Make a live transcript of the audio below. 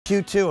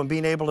cute too, and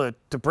being able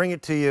to bring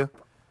it to you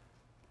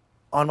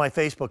on my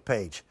Facebook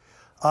page.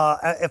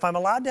 If I'm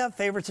allowed to have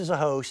favorites as a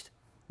host,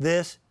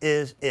 this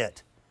is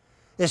it.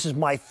 This is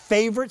my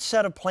favorite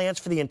set of plants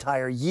for the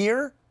entire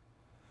year.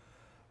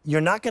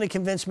 You're not going to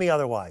convince me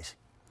otherwise.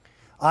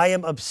 I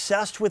am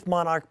obsessed with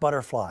monarch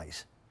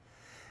butterflies.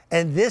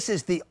 And this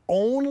is the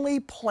only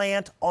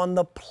plant on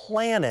the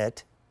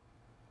planet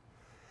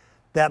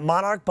that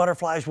monarch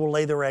butterflies will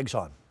lay their eggs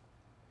on.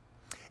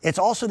 It's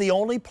also the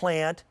only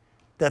plant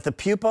that the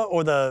pupa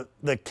or the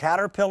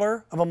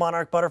caterpillar of a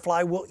monarch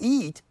butterfly will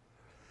eat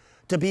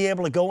to be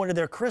able to go into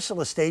their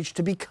chrysalis stage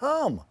to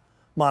become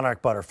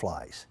monarch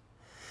butterflies.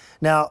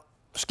 Now,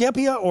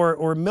 Scampia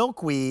or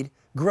milkweed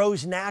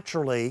grows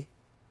naturally,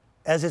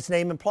 as its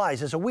name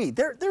implies, as a weed.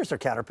 There's their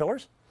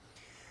caterpillars.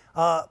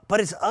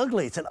 But it's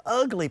ugly. It's an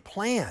ugly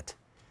plant.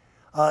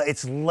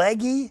 It's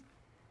leggy.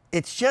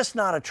 It's just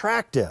not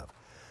attractive.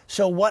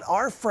 So what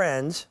our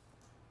friends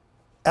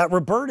at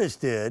Roberta's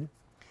did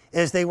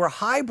is they were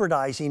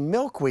hybridizing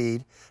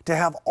milkweed to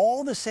have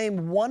all the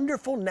same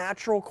wonderful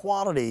natural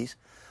qualities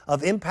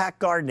of impact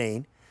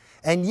gardening,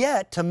 and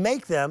yet to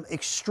make them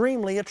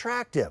extremely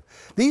attractive.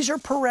 These are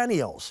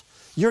perennials.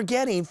 You're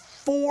getting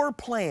 4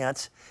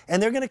 plants, and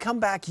they're going to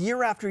come back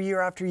year after year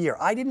after year.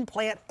 I didn't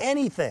plant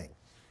anything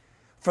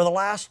for the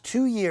last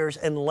 2 years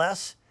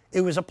unless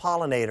it was a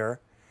pollinator,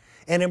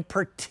 and in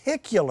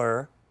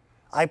particular,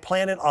 I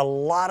planted a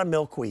lot of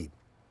milkweed.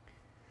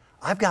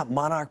 I've got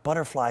monarch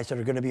butterflies that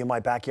are going to be in my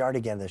backyard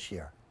again this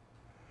year.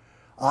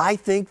 I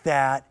think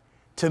that,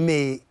 to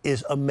me,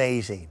 is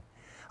amazing.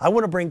 I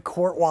want to bring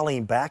Court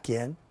Walling back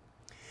in.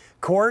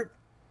 Court,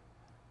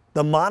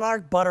 the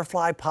monarch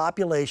butterfly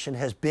population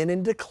has been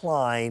in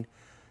decline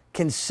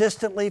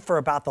consistently for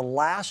about the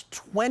last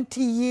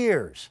 20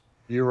 years.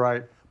 You're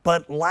right.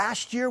 But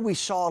last year we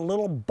saw a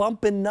little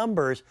bump in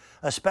numbers,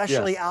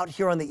 especially out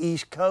here on the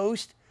East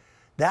Coast.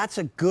 That's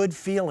a good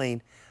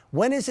feeling.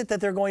 When is it that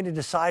they're going to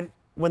decide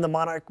when the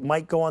monarch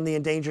might go on the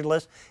endangered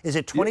list? Is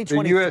it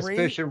 2023? The U.S.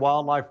 Fish and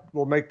Wildlife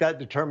will make that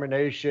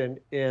determination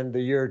in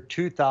the year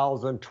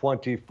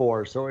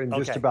 2024, so in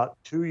just about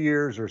 2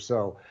 years or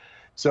so.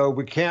 So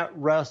we can't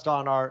rest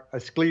on our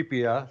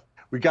Asclepia.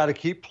 We got to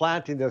keep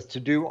planting this to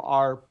do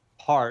our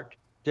part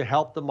to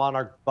help the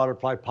monarch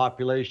butterfly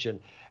population.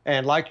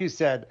 And like you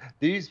said,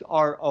 these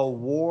are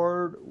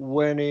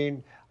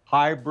award-winning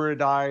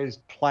hybridized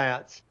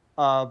plants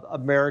of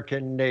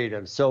American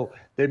natives. So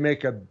they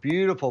make a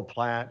beautiful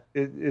plant.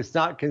 It's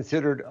not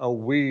considered a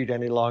weed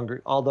any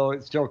longer, although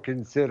it's still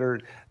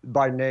considered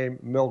by name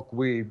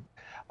milkweed.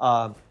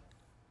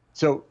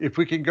 So if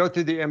we can go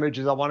through the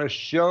images, I want to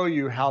show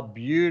you how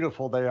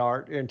beautiful they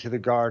are into the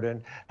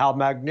garden, how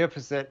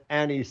magnificent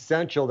and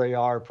essential they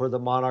are for the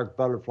monarch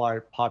butterfly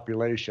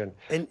population.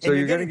 And so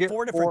you're going to get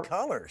 4 different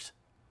colors.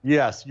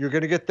 Yes, you're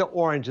going to get the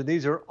orange, and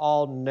these are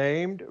all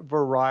named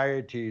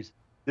varieties.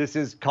 This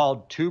is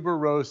called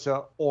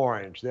tuberosa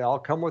orange. They all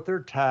come with their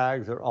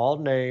tags. They're all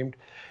named.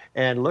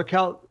 And look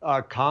how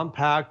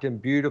compact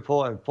and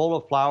beautiful and full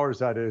of flowers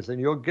that is. And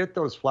you'll get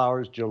those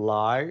flowers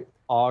July,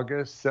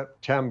 August,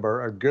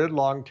 September, a good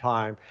long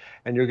time.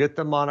 And you'll get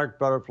the monarch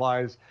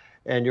butterflies,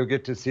 and you'll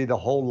get to see the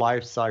whole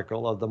life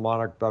cycle of the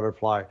monarch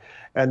butterfly.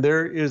 And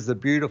there is the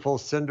beautiful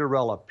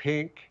Cinderella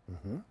pink.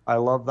 I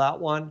love that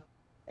one.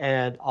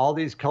 And all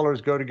these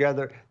colors go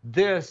together.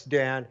 This,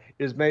 Dan,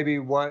 is maybe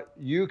what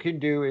you can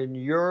do in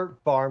your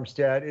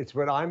farmstead. It's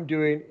what I'm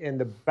doing in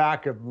the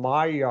back of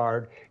my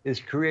yard, is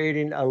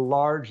creating a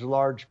large,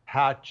 large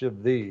patch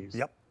of these.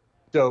 Yep.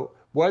 So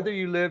whether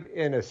you live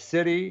in a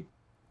city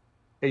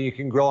and you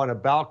can grow on a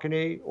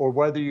balcony, or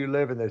whether you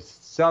live in the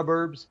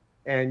suburbs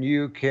and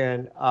you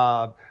can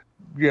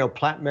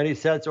plant many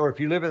sets, or if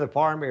you live in the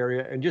farm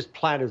area and just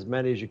plant as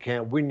many as you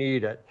can. We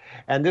need it.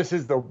 And this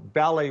is the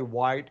ballet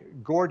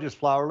white, gorgeous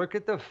flower. Look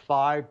at the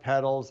 5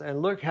 petals,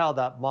 and look how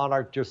that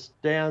monarch just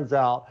stands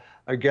out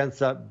against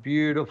that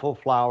beautiful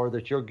flower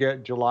that you'll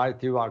get July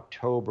through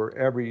October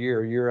every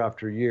year, year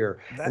after year.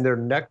 And they're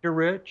nectar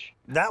rich.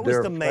 That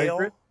was the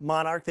male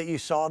monarch that you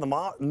saw.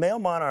 The male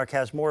monarch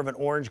has more of an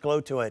orange glow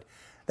to it.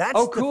 That's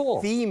the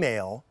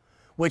female,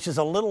 which is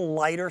a little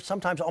lighter,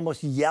 sometimes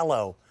almost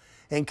yellow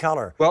in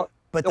color. Well,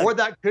 or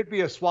that could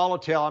be a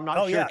swallowtail. I'm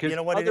not sure. You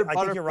know what? I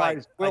think you're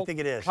right. I think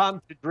it is.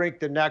 Come to drink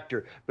the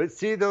nectar. But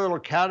see the little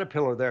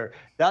caterpillar there?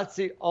 That's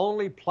the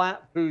only plant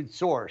food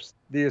source,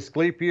 the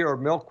Asclepia or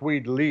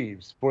milkweed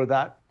leaves for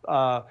that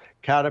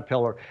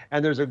caterpillar.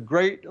 And there's a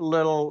great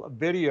little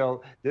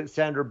video that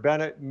Sandra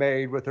Bennett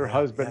made with her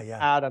husband,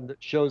 Adam, that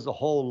shows the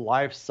whole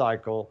life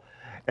cycle.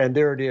 And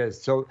there it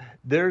is. So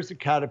there's a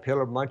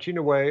caterpillar munching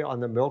away on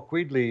the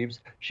milkweed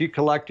leaves. She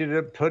collected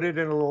it, put it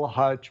in a little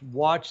hutch,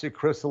 watched the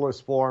chrysalis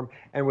form,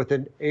 and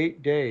within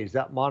 8 days,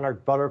 that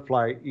monarch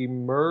butterfly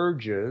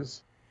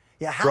emerges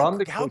from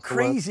the chrysalis. How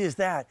crazy is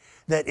that?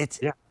 That it's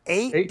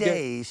 8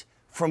 days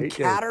from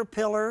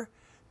caterpillar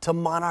to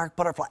monarch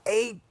butterfly.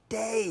 8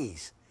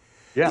 days.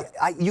 Yeah.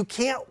 You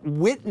can't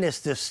witness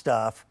this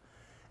stuff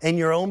in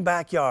your own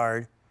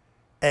backyard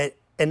and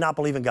not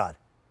believe in God.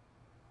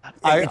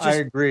 I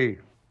agree.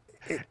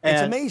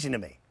 It's amazing to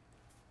me.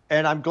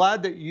 And I'm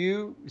glad that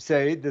you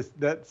say this,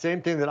 that same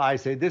thing that I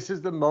say. This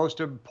is the most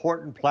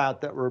important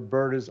plant that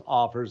Roberta's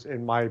offers,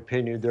 in my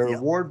opinion. They're Yep.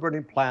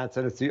 award-winning plants,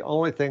 and it's the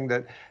only thing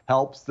that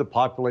helps the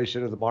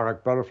population of the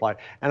monarch butterfly.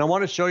 And I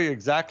want to show you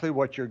exactly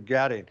what you're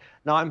getting.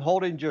 Now, I'm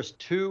holding just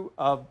 2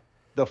 of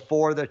the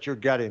 4 that you're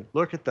getting.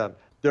 Look at them.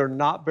 They're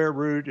not bare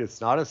root. It's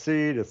not a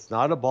seed. It's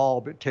not a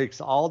bulb. It takes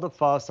all the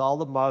fuss, all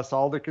the muss,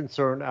 all the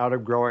concern out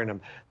of growing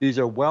them. These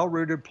are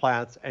well-rooted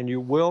plants, and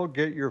you will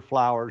get your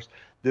flowers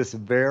this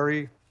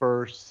very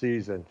first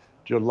season,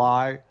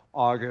 July,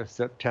 August,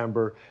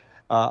 September.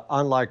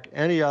 Unlike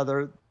any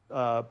other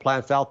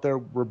plants out there,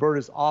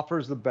 Roberta's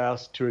offers the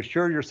best to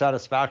assure your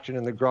satisfaction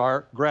in the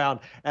ground,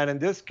 and in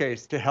this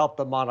case, to help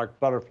the monarch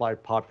butterfly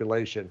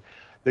population.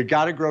 The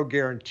Gotta Grow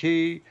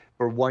guarantee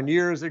for 1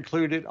 year is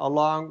included,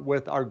 along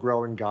with our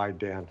growing guide,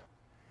 Dan.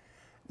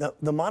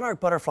 The monarch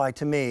butterfly,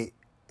 to me,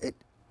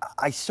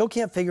 I still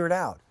can't figure it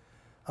out.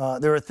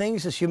 There are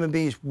things as human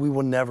beings we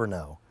will never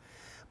know.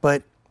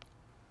 But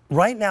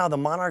right now, the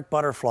monarch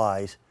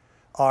butterflies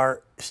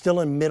are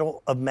still in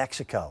middle of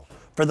Mexico,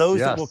 for those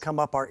that will come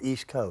up our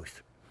East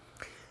Coast.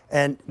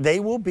 And they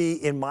will be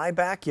in my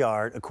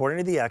backyard, according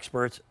to the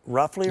experts,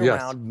 roughly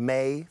around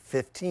May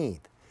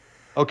 15th.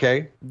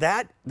 Okay.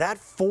 That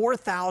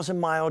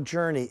 4,000-mile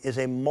journey is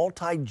a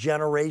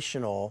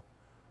multi-generational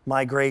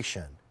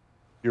migration.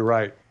 You're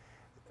right.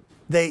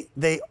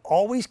 They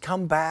always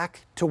come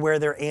back to where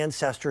their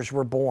ancestors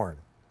were born.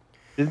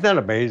 Isn't that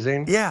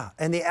amazing? Yeah,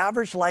 and the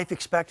average life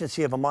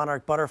expectancy of a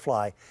monarch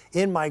butterfly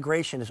in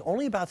migration is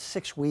only about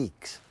 6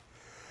 weeks.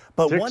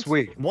 But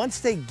once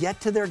they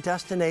get to their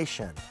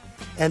destination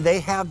and they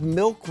have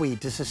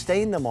milkweed to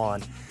sustain them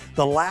on,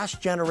 the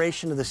last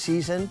generation of the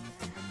season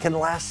can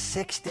last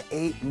 6 to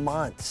 8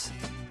 months.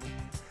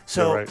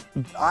 So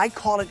I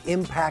call it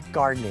impact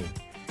gardening.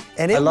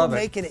 And it will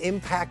make an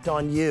impact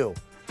on you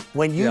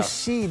when you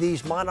see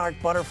these monarch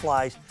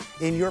butterflies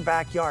in your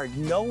backyard,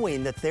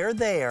 knowing that they're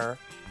there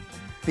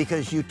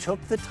because you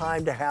took the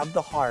time to have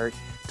the heart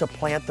to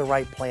plant the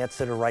right plants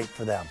that are right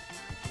for them.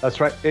 That's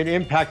right. An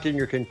impact in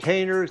your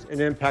containers, an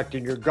impact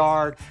in your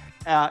garden,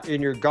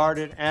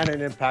 and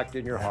an impact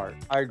in your heart.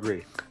 I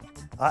agree.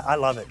 I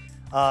love it.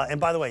 And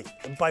by the way,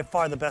 by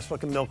far the best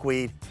looking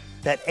milkweed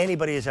that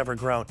anybody has ever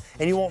grown.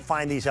 And you won't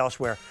find these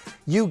elsewhere.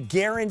 You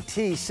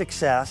guarantee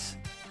success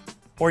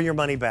or your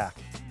money back.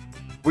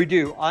 We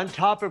do. On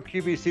top of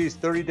QVC's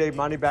 30-day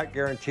money-back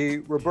guarantee,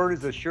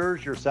 Roberta's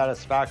assures your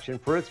satisfaction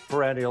for its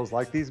perennials,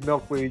 like these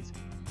milkweeds,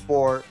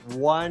 for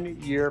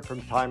 1 year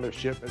from time of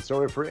shipment.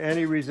 So if for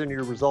any reason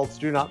your results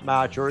do not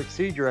match or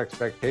exceed your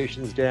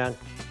expectations, Dan,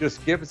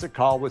 just give us a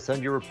call. We'll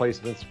send you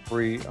replacements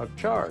free of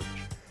charge.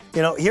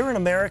 You know, here in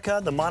America,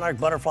 the monarch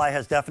butterfly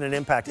has definite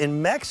impact.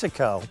 In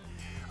Mexico,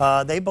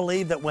 they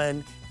believe that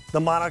when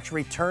the monarchs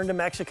return to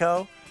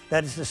Mexico,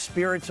 that is the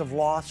spirits of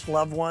lost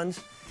loved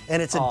ones,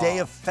 and it's a day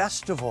of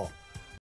festival.